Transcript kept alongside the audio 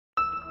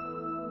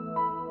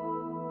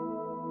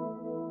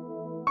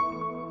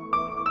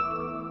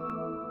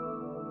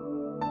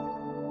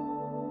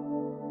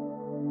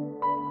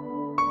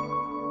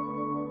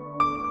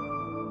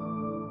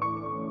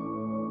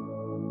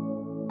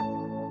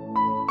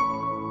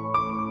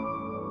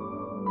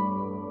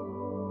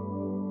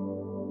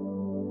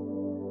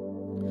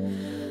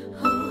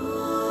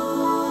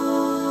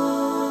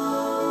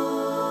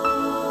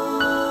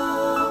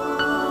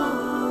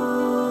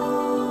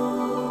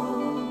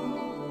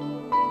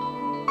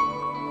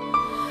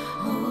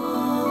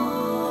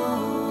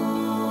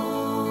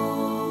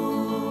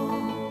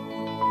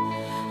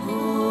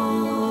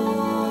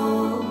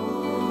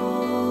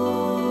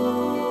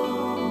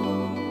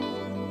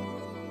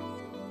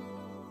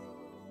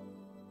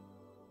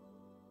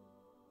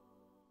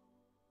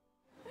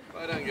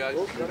guys.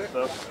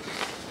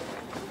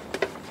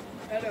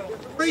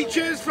 Three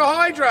cheers for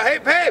Hydra!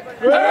 Hip hip!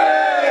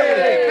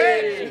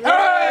 Hooray! Hip hip!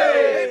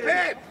 Hooray! Hip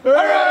hip!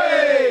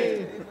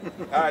 Hooray!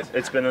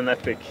 It's been an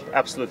epic,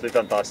 absolutely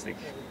fantastic.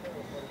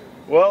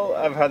 Well,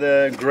 I've had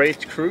a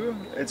great crew.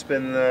 It's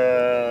been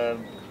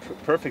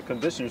perfect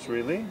conditions,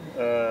 really.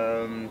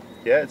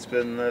 Yeah, it's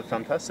been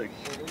fantastic.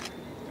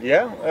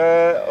 Yeah,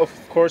 of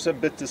course a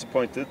bit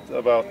disappointed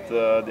about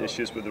the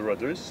issues with the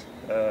rudders.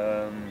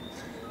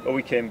 But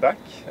we came back.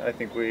 I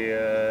think we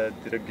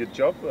did a good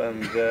job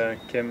and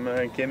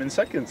came in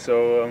second,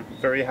 so I'm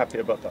very happy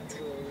about that.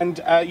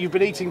 And you've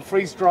been eating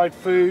freeze-dried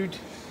food,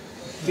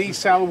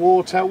 desal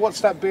water.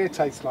 What's that beer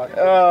taste like?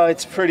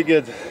 It's pretty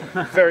good,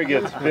 very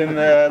good. Been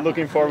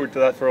looking forward to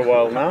that for a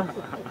while now.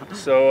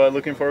 So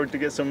looking forward to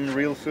get some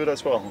real food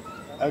as well.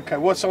 Okay,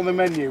 what's on the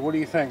menu? What do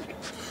you think?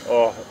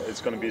 Oh,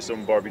 it's going to be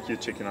some barbecue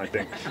chicken, I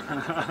think.